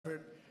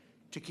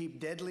to keep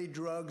deadly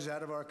drugs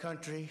out of our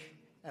country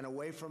and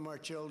away from our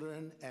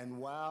children, and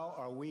wow,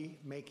 are we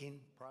making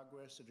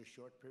progress in a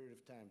short period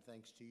of time,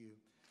 thanks to you.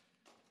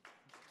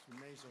 It's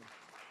amazing.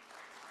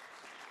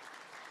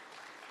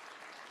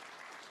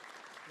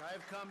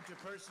 I've come to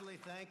personally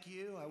thank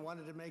you. I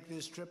wanted to make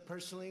this trip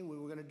personally. We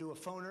were going to do a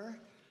phoner,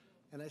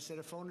 and I said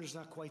a phoner is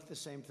not quite the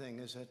same thing,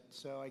 is it?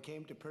 So I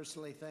came to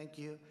personally thank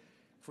you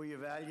for your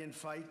valiant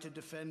fight to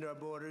defend our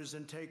borders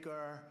and take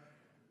our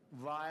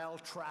vile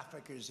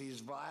traffickers, these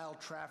vile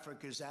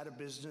traffickers, out of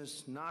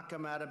business, knock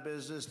them out of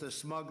business, the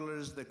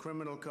smugglers, the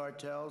criminal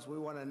cartels. We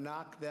want to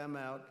knock them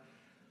out.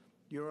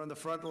 You're on the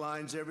front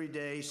lines every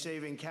day,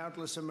 saving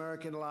countless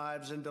American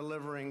lives and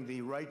delivering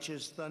the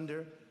righteous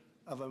thunder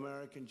of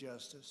American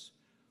justice.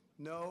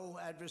 No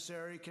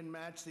adversary can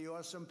match the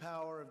awesome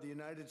power of the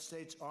United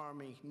States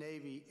Army,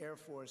 Navy, Air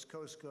Force,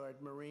 Coast Guard,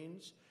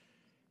 Marines.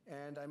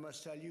 And I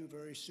must tell you,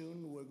 very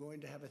soon we're going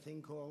to have a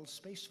thing called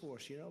Space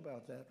Force. You know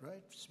about that,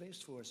 right?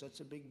 Space Force, that's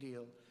a big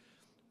deal.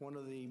 One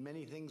of the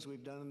many things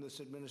we've done in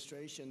this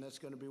administration, that's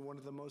going to be one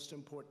of the most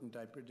important,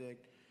 I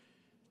predict.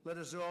 Let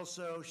us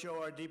also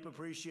show our deep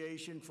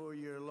appreciation for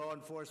your law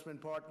enforcement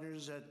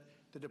partners at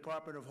the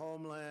Department of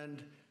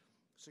Homeland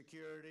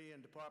Security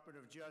and Department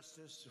of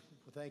Justice.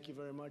 Well, thank you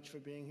very much for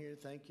being here.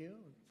 Thank you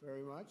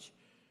very much.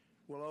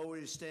 We'll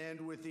always stand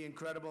with the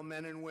incredible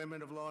men and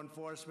women of law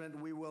enforcement.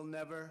 We will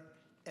never,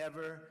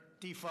 ever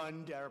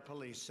defund our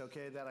police,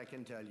 okay? That I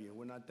can tell you.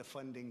 We're not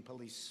defunding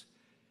police.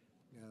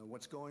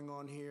 What's going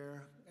on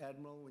here,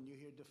 Admiral, when you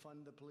hear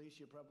defund the police,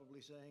 you're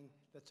probably saying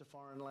that's a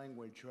foreign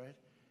language, right?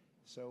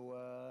 So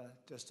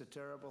just a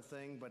terrible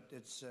thing, but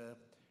it's,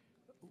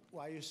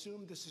 I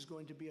assume this is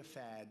going to be a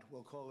fad.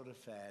 We'll call it a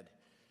fad,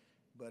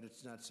 but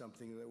it's not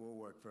something that will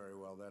work very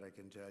well, that I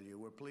can tell you.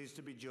 We're pleased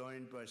to be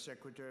joined by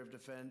Secretary of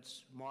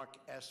Defense Mark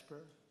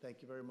Esper.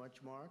 Thank you very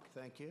much, Mark.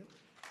 Thank you.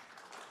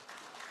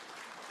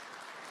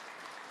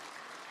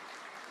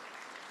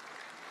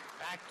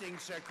 Acting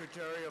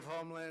Secretary of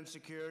Homeland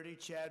Security,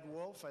 Chad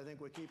Wolf. I think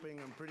we're keeping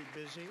him pretty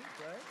busy,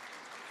 right?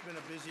 He's been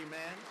a busy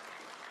man.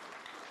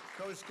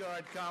 Coast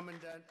Guard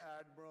Commandant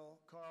Admiral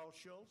Carl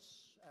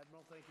Schultz.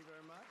 Admiral, thank you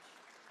very much.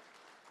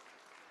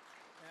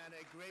 And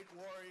a great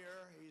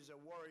warrior. He's a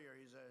warrior.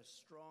 He's a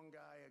strong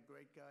guy, a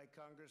great guy.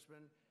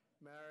 Congressman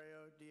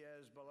Mario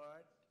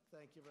Diaz-Balart.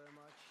 Thank you very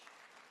much.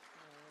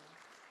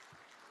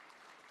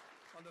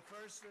 On the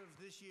 1st of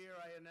this year,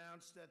 I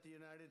announced that the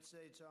United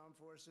States Armed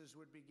Forces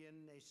would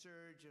begin a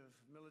surge of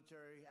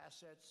military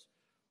assets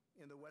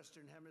in the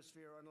Western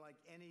Hemisphere, unlike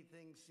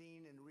anything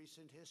seen in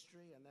recent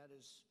history, and that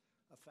is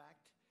a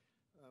fact.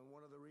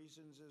 One of the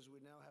reasons is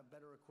we now have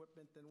better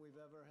equipment than we've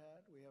ever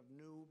had. We have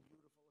new,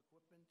 beautiful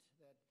equipment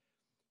that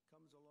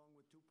comes along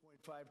with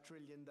 $2.5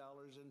 trillion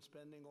in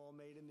spending, all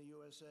made in the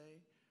USA.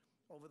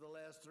 Over the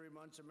last 3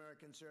 months,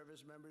 American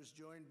service members,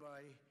 joined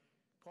by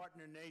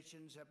partner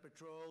nations, have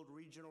patrolled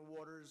regional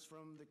waters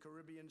from the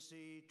Caribbean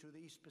Sea to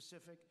the East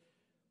Pacific.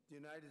 The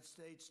United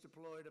States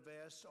deployed a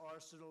vast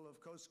arsenal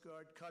of Coast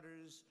Guard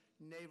cutters,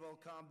 naval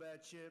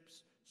combat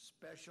ships,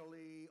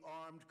 specially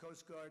armed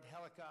Coast Guard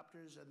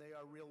helicopters, and they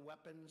are real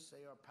weapons.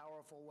 They are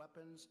powerful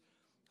weapons.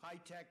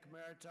 High-tech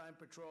maritime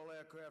patrol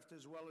aircraft,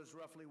 as well as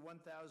roughly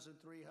 1,300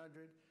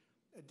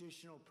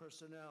 additional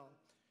personnel.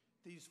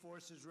 These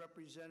forces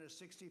represent a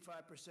 65%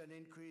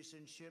 increase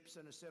in ships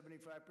and a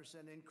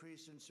 75%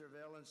 increase in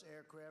surveillance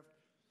aircraft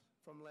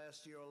from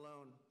last year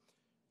alone.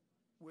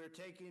 We're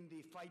taking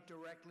the fight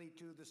directly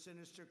to the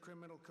sinister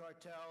criminal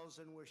cartels,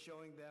 and we're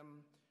showing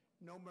them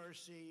no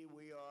mercy.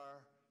 We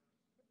are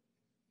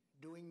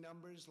doing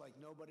numbers like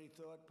nobody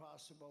thought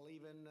possible.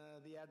 Even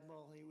the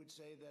Admiral, he would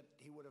say that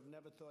he would have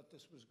never thought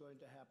this was going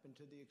to happen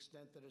to the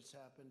extent that it's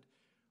happened.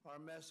 Our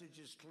message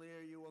is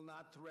clear. You will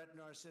not threaten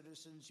our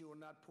citizens. You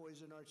will not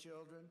poison our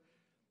children.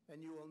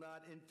 And you will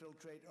not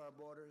infiltrate our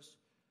borders.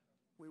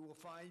 We will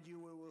find you,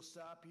 we will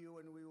stop you,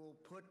 and we will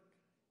put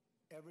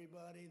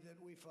everybody that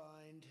we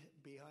find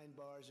behind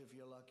bars if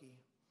you're lucky.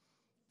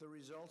 The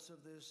results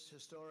of this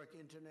historic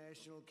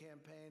international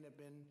campaign have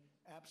been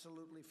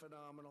absolutely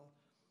phenomenal.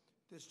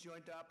 This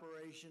joint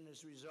operation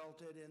has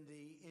resulted in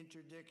the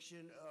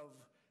interdiction of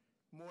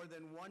more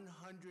than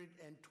 120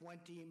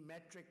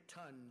 metric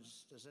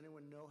tons. Does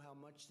anyone know how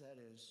much that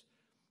is?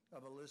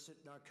 Of illicit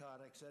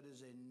narcotics. That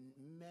is a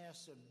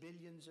mass of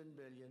billions and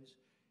billions.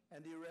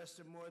 And the arrest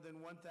of more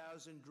than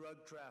 1,000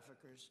 drug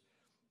traffickers.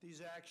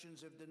 These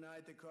actions have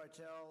denied the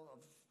cartel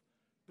of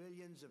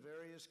billions, of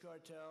various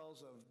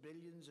cartels, of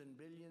billions and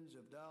billions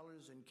of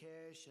dollars in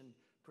cash, and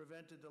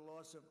prevented the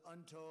loss of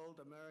untold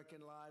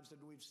American lives,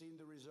 and we've seen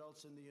the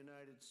results in the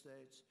United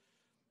States.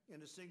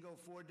 In a single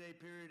 4-day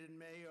period in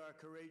May, our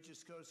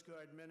courageous Coast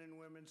Guard men and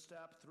women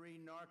stopped 3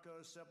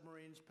 narco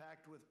submarines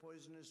packed with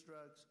poisonous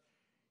drugs,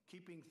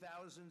 keeping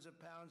thousands of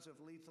pounds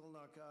of lethal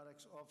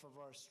narcotics off of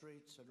our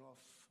streets and off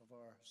of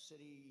our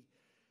city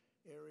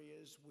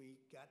areas. We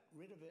got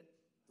rid of it.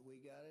 We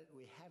got it.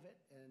 We have it.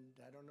 And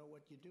I don't know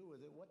what you do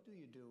with it. What do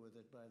you do with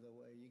it, by the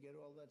way? You get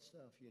all that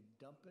stuff. You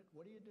dump it.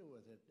 What do you do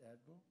with it,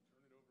 Admiral?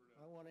 Turn it over to...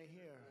 I want to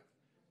hear.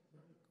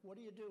 What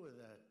do you do with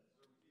that?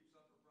 So we keep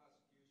some for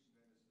prosecution,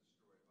 and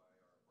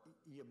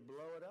You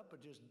blow it up or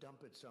just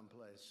dump it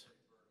someplace?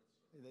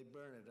 They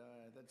burn it.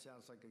 All right, that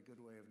sounds like a good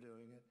way of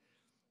doing it.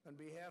 On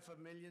behalf of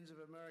millions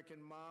of American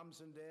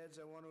moms and dads,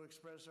 I want to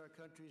express our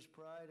country's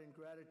pride and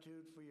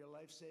gratitude for your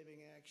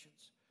life-saving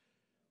actions.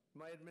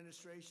 My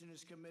administration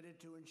is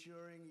committed to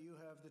ensuring you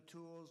have the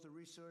tools, the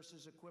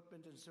resources,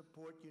 equipment, and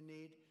support you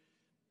need,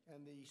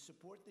 and the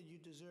support that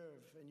you deserve,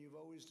 and you've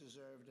always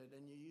deserved it,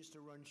 and you used to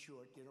run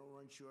short. You don't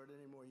run short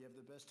anymore. You have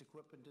the best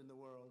equipment in the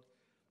world.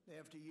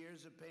 After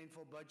years of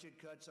painful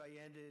budget cuts, I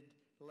ended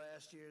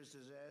last year's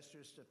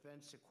disastrous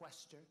defense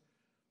sequester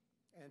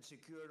and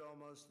secured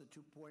almost the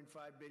 $2.5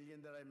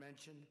 billion that I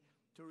mentioned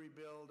to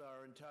rebuild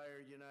our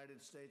entire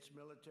United States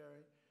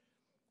military.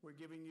 We're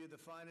giving you the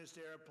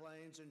finest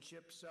airplanes and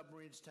ships,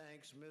 submarines,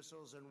 tanks,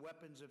 missiles, and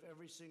weapons of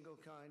every single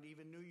kind,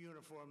 even new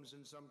uniforms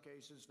in some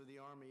cases for the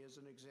Army as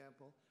an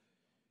example.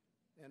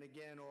 And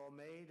again, all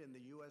made in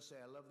the USA.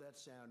 I love that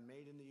sound,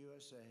 made in the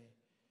USA.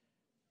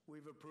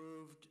 We've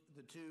approved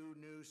the 2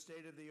 new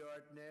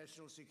state-of-the-art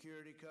national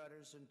security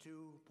cutters and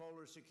 2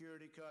 polar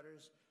security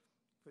cutters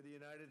for the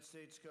United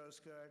States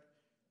Coast Guard,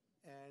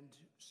 and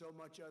so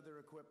much other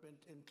equipment,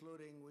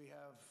 including we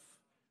have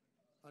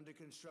under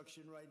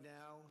construction right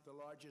now the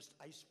largest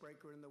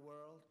icebreaker in the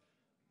world,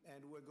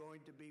 and we're going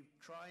to be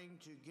trying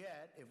to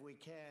get, if we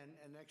can,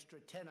 an extra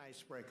 10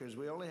 icebreakers.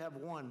 We only have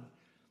 1.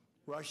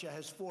 Russia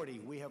has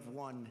 40. We have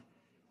 1.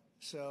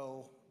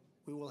 So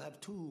we will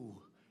have 2,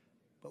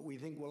 but we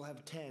think we'll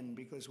have 10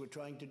 because we're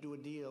trying to do a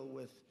deal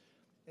with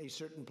a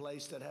certain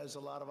place that has a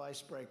lot of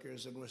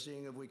icebreakers, and we're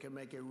seeing if we can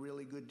make a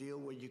really good deal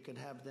where you can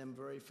have them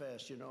very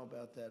fast. You know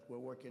about that. We're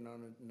working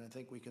on it, and I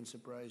think we can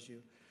surprise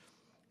you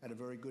at a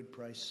very good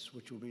price,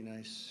 which will be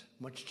nice.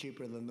 Much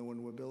cheaper than the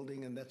one we're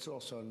building, and that's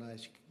also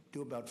nice. You can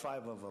do about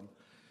 5 of them.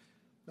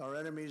 Our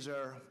enemies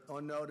are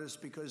on notice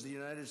because the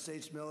United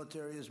States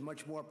military is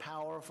much more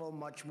powerful,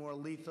 much more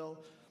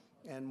lethal,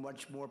 and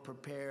much more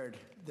prepared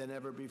than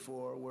ever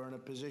before. We're in a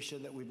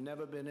position that we've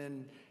never been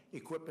in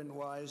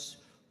equipment-wise,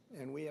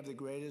 and we have the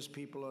greatest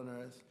people on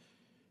earth.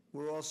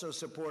 We're also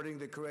supporting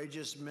the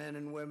courageous men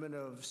and women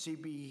of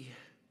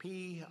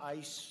CBP,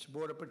 ICE,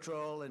 Border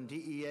Patrol, and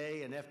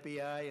DEA, and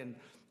FBI, and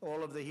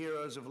all of the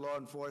heroes of law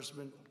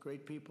enforcement,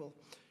 great people.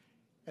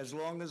 As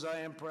long as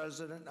I am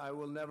president, I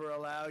will never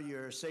allow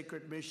your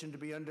sacred mission to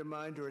be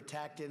undermined or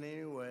attacked in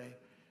any way.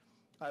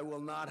 I will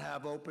not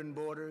have open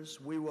borders.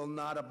 We will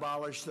not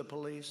abolish the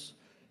police,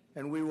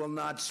 and we will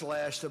not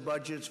slash the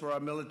budgets for our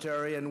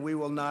military, and we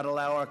will not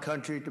allow our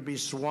country to be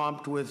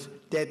swamped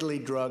with deadly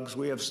drugs.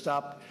 We have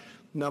stopped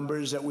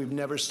numbers that we've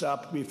never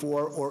stopped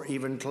before or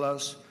even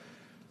close.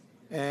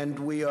 And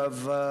we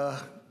have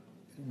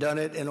done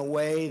it in a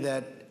way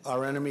that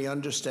our enemy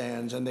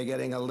understands, and they're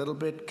getting a little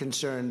bit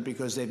concerned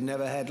because they've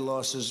never had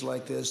losses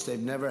like this. They've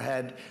never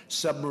had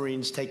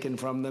submarines taken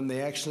from them.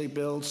 They actually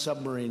build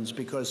submarines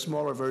because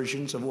smaller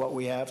versions of what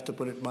we have, to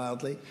put it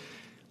mildly,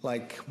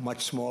 like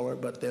much smaller,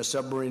 but they're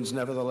submarines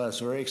nevertheless,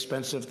 very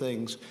expensive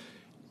things.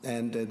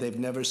 And they've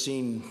never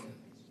seen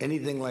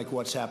anything like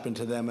what's happened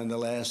to them in the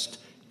last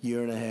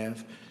year and a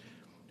half.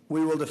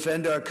 We will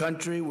defend our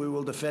country. We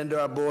will defend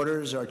our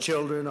borders, our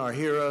children, our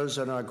heroes,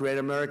 and our great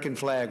American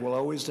flag. We'll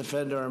always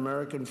defend our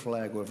American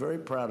flag. We're very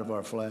proud of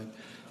our flag.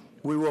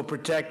 We will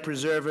protect,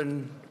 preserve,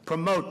 and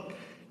promote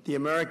the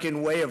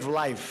American way of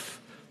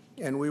life.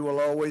 And we will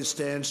always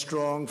stand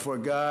strong for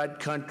God,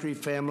 country,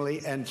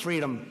 family, and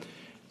freedom.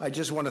 I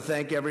just want to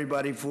thank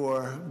everybody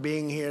for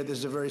being here. This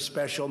is a very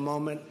special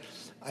moment.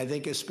 I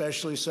think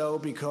especially so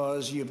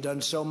because you've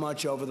done so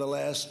much over the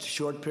last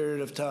short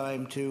period of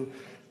time to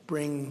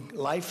bring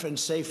life and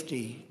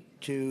safety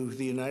to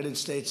the United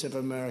States of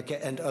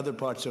America and other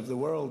parts of the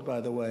world,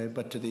 by the way,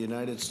 but to the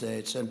United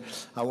States. And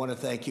I want to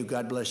thank you.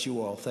 God bless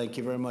you all. Thank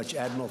you very much.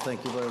 Admiral,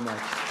 thank you very much.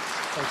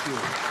 Thank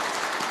you.